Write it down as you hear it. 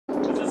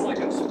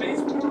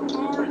No,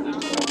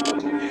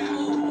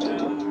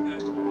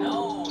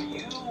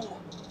 you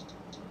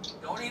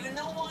don't even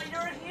know why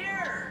you're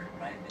here.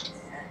 I've been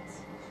sent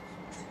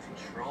to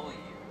control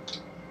you.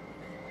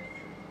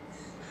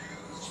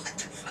 What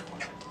the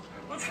fuck?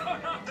 What's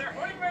going on there?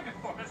 What are you making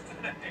for us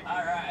today?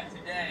 Alright,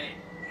 today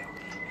we'll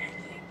be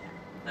making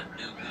the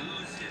Blue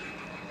Goose.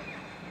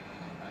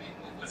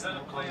 Is that a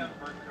play on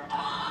Burger?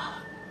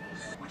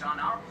 Which on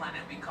our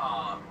planet we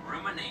call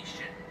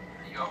rumination.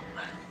 Your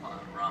planet we call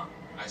rum.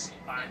 I see.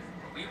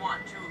 We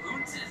want 2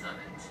 ounces of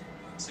it.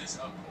 This is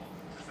cool.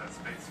 Is that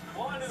space?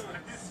 1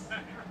 ounce.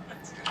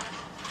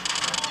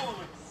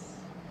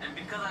 And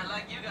because I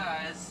like you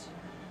guys.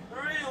 3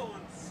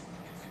 ounce.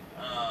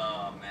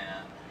 Oh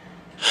man.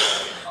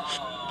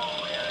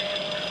 Oh yeah.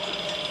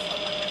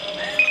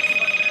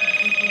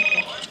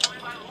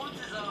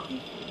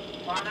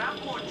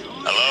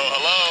 Hello?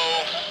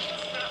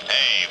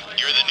 Hey,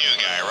 you're the new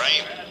guy,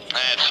 right?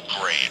 That's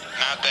great.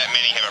 Not that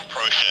many have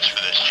approached us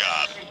for this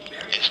job.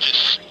 It's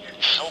just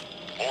so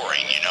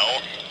boring, you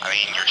know? I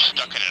mean, you're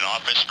stuck in an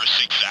office for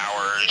 6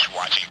 hours,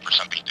 watching for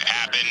something to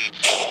happen.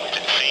 It's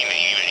insane that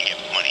you even get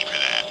money for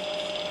that.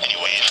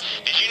 Anyways,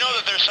 did you know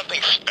that there's something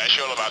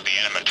special about the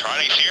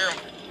animatronics here?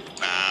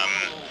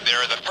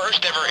 They're the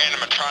first ever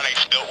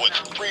animatronics built with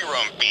free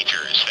roam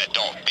features that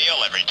don't fail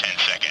every 10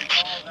 seconds.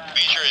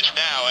 Feature is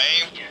now,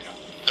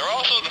 They're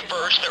also the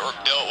first that were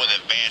built with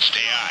advanced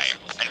AI.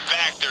 In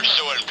fact, they're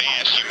so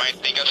advanced you might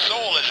think a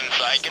soul is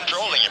inside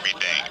controlling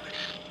everything.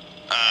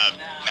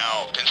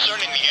 Now,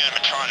 concerning the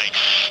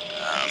animatronics,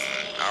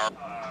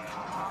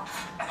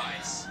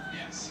 Ice.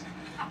 Yes.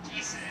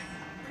 We say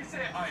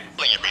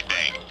ice.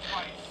 everything.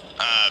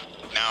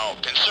 Now,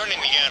 concerning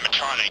the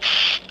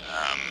animatronics,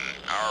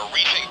 our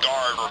recent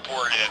guard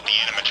reported that the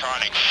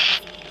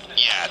animatronics,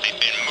 yeah, they've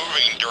been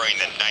moving during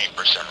the night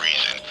for some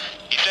reason.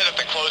 He said that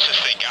the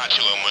closest they got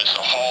to him was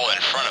the hall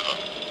in front of him.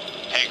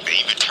 Heck, they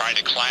even tried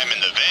to climb in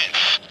the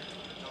vents.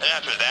 And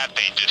after that,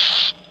 they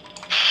just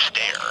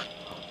stare.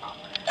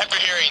 After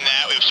hearing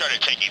that, we've started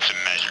taking some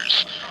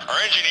measures. Our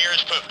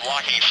engineers put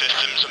blocking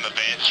systems on the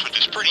vents, which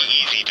is pretty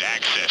easy to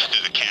access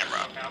through the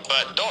camera.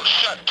 But don't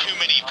shut too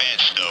many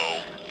vents,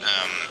 though.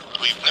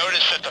 We've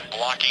noticed that the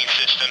blocking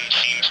system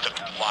seems to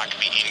block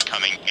the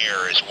incoming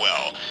air as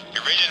well.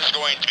 Your vision's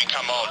going to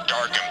become all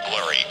dark and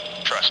blurry.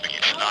 Trust me,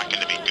 it's not going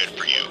to be good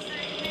for you.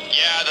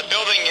 Yeah, the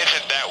building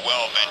isn't that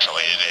well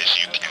ventilated, as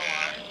you can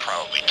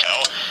probably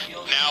tell.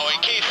 Now, in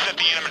case that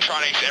the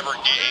animatronics ever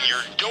get in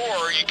your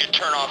door, you can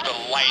turn off the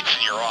lights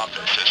in your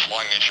office as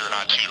long as you're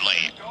not too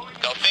late.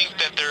 They'll think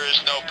that there is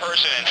no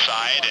person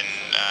inside,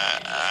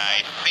 and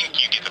I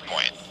think you get the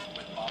point.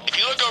 If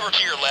you look over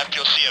to your left,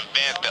 you'll see a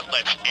vent that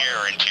lets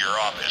air into your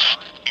office.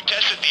 We've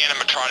tested the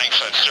animatronics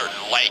on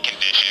certain light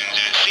conditions,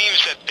 and it seems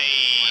that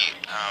they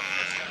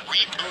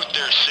reboot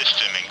their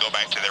system and go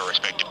back to their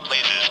respective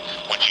places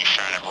once you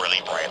shine a really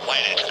bright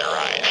light into their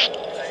eyes.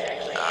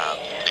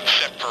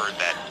 Except for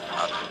that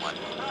other one.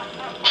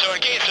 So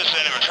in case there's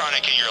an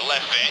animatronic in your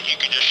left vent, you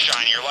can just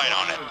shine your light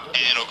on it,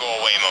 and it'll go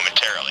away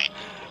momentarily.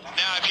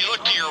 Now, if you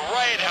look to your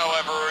right,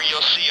 however,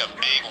 you'll see a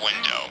big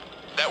window.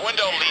 That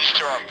window leads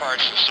to our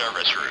parts and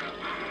service room.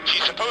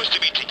 She's supposed to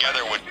be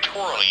together with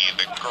Twirly,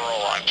 the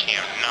girl on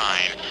Cam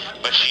 9,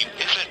 but she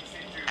isn't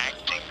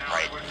acting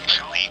right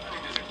recently.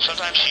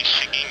 Sometimes she's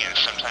singing and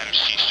sometimes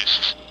she's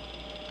just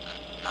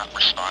not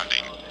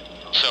responding.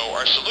 So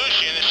our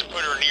solution is to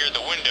put her near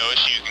the window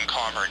so you can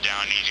calm her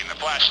down using the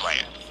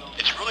flashlight.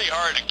 It's really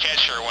hard to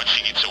catch her once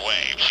she gets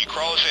away. She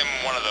crawls in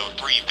one of the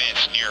 3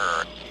 vents near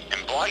her, and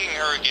blocking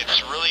her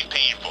gets really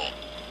painful,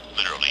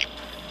 literally.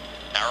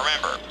 Now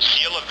remember,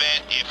 seal a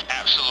vent if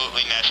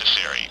absolutely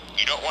necessary.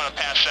 You don't want to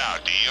pass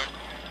out, do you?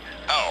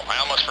 Oh, I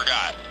almost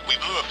forgot. We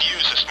blew a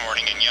fuse this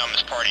morning in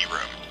Yum's party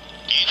room.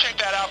 Can you check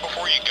that out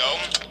before you go?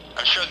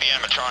 I'm sure the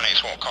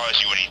animatronics won't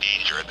cause you any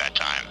danger at that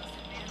time.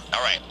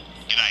 Alright,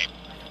 good night.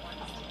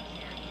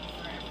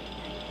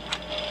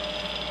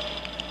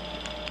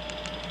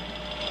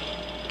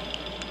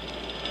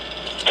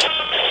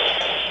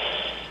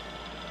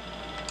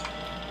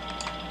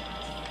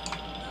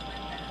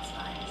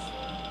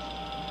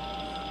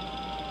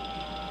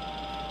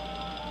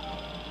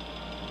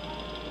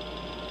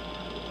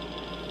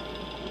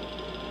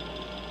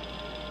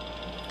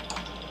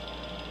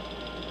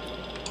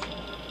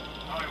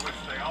 I wish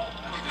they all.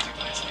 There's a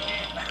glitch in the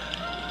game.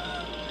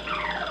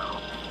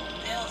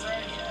 Nails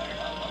right here.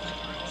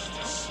 It's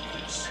just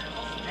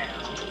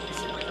They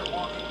seem like they're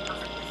walking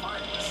perfectly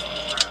fine.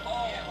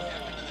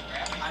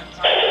 I'm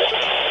trying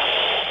to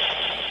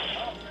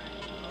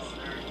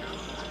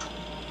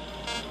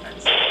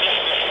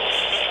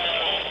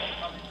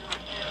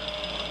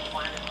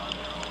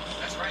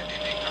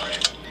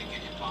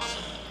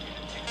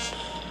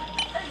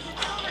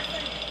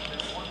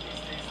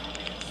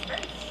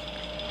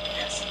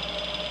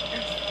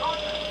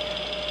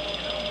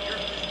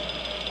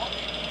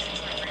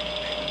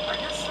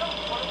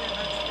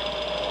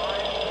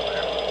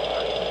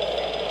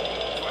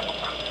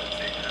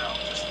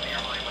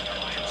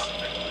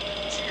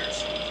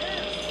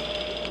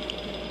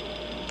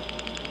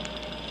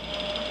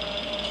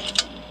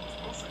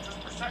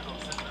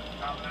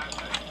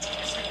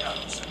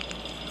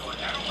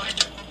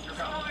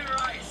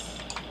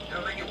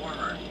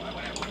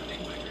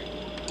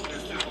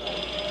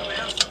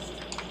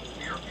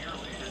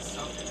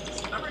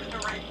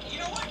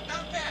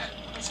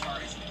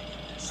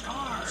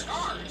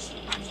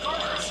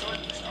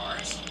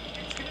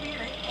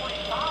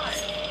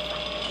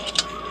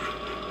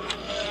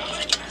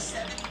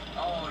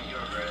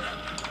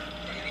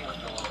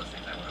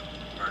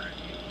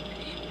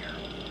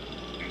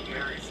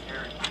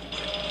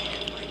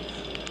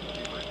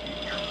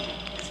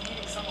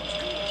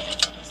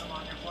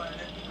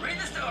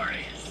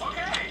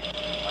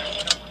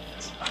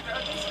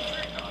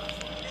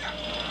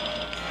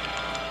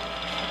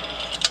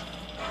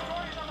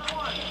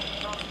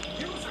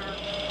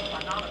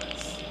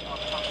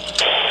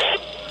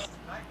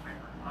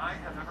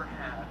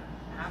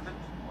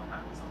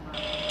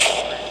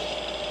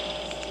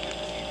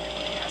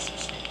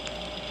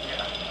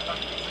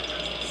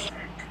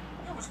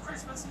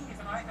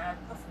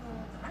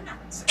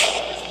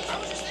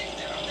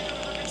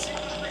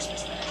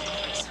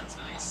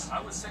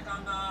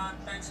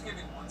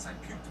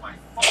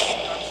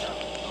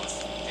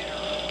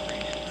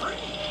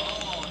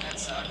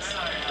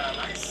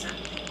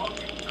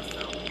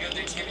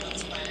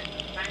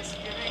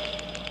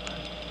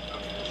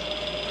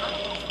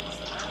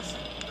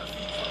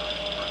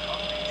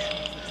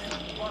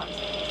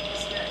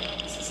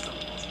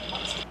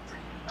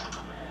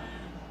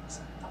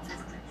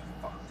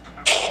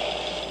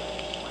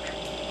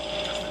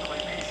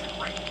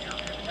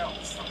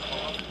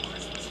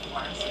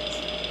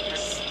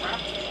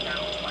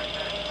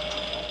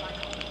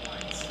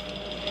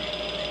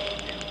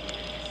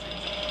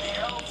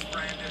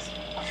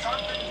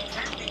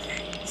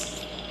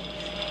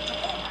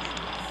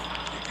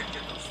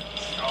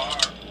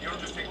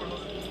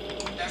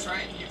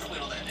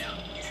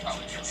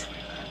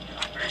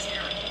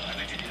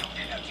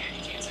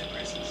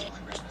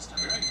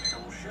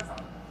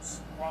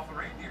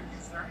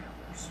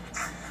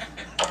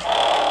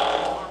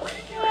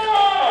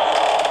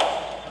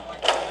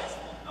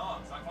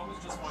I've always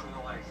just wanted to,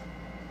 like,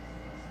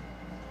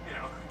 you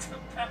know,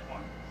 pet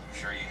one. I'm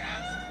sure you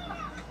have.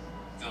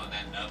 Filling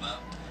that nub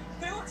up.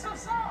 They look so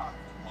soft.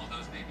 Well,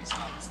 those baby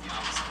soft is the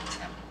opposite of what's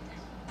happening with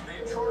you. They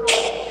chortle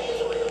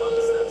usually among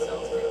the stem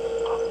cells,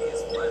 taking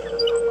obvious pleasure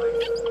from life.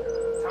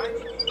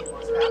 Tiny Me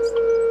was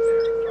absolutely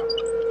very proud.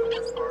 The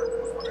worst part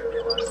was when I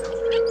realized I was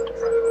dreaming and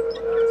tried to open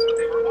my eyes, but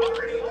they were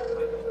already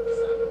open.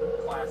 So,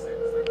 classic.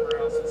 Like, where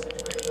else is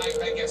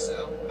situation? I guess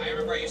so. I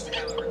remember I used to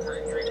have a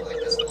recurring dream like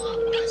this a lot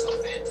when I saw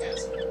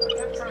Phantasm. I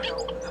kept trying to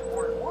open them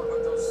more and more,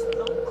 but those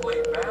little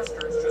clay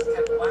bastards just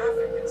kept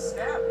laughing and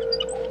stabbing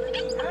and holding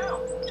me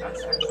down.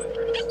 That's actually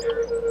pretty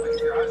scary. Like,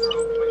 if your eyes are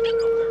open, but you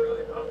know they're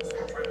really numb, so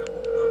you're trying to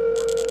open them more and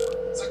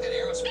more. It's like that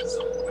Aerosmith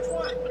song. Which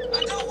one?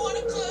 I don't want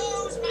to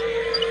close my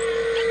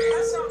eyes.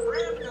 That's not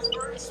brand because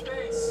we're in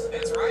space.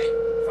 That's right.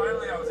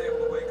 Finally, I was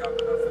able to wake up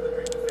enough for the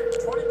dream to fade.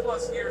 20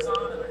 plus years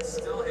on, and I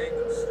still hate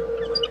those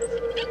stupid liquors.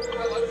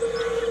 I love it.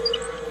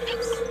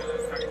 It's gonna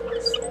affect my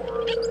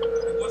score.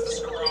 What's the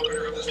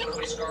scoreometer of this one? How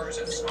many scars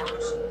and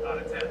scars? Out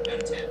of 10. Out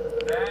of 10.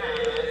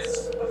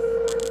 That's a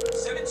 4.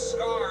 7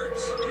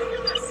 scars. You only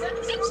got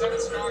 7 scores? 7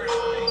 scars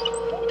for me.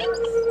 What works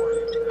for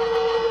you?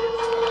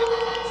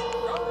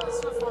 Oh,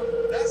 that's not fun.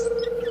 That's I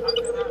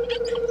feel that.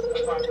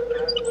 I'm fine with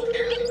that. well,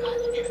 apparently not.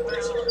 You gave it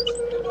 3 scars.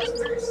 It wasn't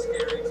very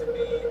scary to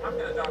me. I'm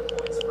gonna dock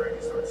points for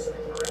any sort of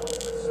sleep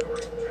paralysis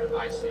story in general.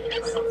 I see. I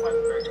don't find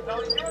it very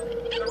compelling.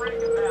 And the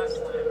Rankin Bass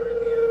slander at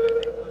the end, I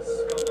think, was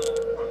a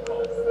little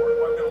uncalled for.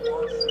 I'm gonna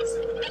launch this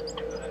into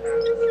that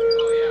happens.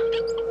 Oh, yeah.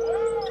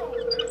 Wow!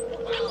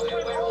 Wow,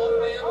 it went all the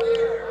way up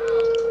there.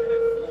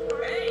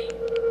 Wow. Hey,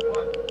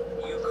 What?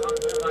 you come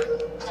to my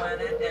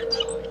planet and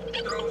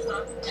throw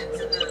something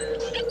into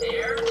the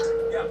air?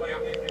 Yeah, but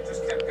it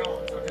just kept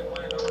going, so it didn't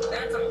land on.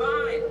 That's a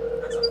fine.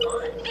 That's a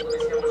fine. Let me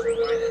see how much the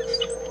fine is.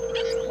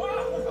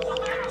 Wow!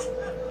 What?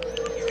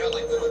 You've got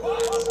like little Oh,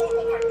 butts.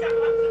 oh my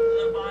God!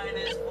 The fine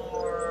is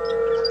for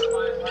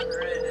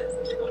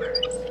 500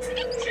 chickleberries.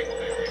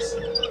 Jingleberries.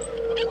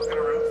 I'm looking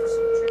around for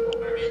some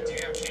chickleberries. Do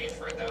you have change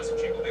for 1,000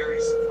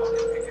 jingleberries? I'll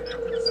be picking them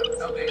for this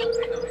episode. Okay, no,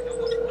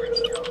 go for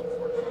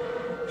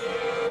it.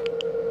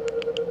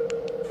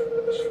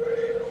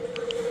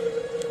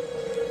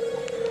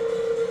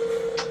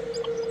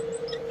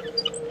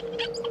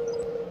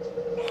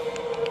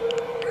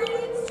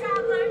 Greetings,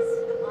 travelers!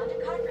 The Honda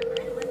card from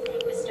Credit One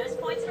Bank bestows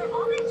points for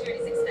all their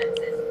journey's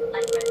expenses,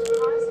 like rental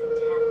cars,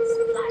 hotels,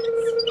 flights,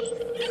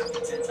 fees. Up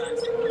to 10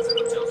 times the points on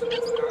hotels and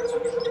rental cars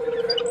when you book through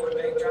the Credit One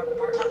Bank Travel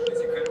Partner.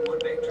 Visit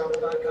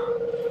creditonebanktravel.com.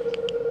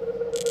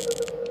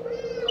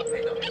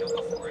 Okay, no,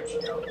 go for it.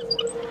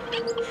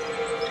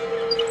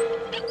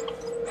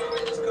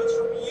 Alright, this comes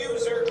from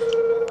user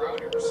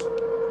routers.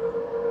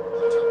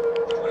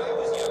 When I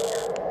was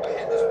younger, I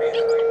had this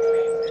really high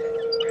dream that if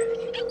you read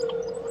a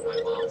poem on my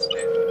mom's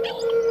bedroom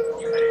wall,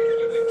 you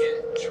would get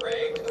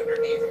dragged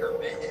underneath her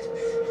bed.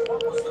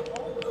 What was the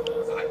poem though?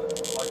 Was it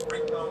like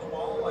written on the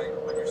wall, like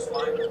when you're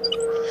sliding with the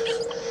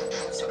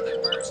first?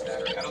 Something worse.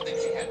 I don't think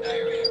she had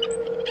diarrhea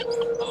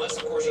written. Unless,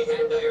 of course, she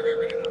had diarrhea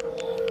written on the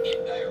wall.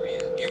 In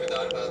diarrhea. You ever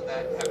thought about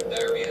that? Having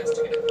diarrhea and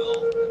sticking a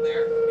quill in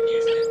there and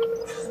using it?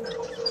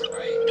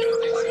 Right? You don't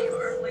think Why do so? you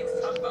earthlings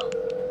talk about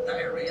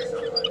diarrhea so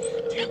much?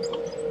 Do you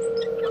poop?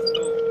 What's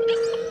poop?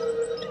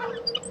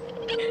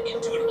 And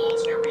into an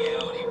alternate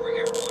reality where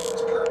everyone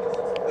was perfect.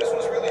 This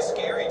was really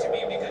scary to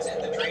me because in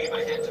the dream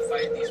I had to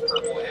fight these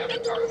purple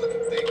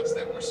avatar-looking things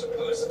that were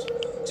supposed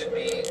to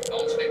be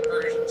alternate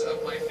versions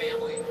of my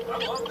family. I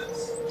love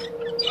this.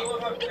 I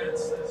love how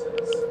dense this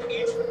is.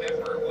 Each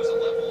member was a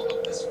level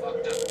of this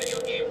fucked up video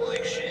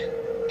game-like shit,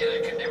 and I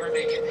could never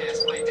make it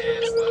past my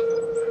dad's level.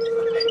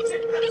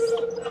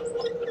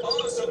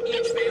 Oh, so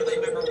each family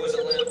member was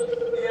a level.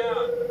 Yeah.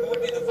 Who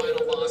would be the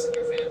final boss in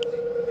your family?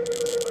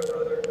 My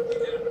brother. He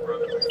did it in a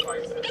brotherly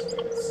fight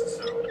test.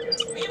 So,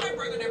 yeah. Me and my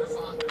brother never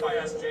fought. If I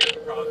asked Jake,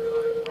 he'd probably be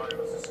like, Ryan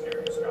was the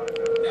scariest guy I've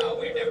ever met. No,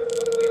 we never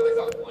fought. We only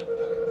fought one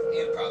time.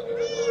 He'd probably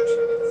be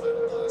the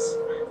final boss.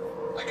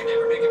 I could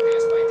never make it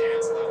past my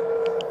dad's level.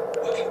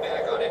 Looking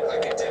back on it, I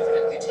could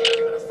definitely take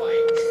him in a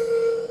fight.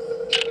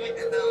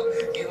 Even though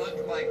he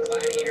looked like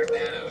Gladiator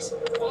Thanos,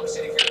 while I'm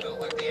sitting here built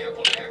like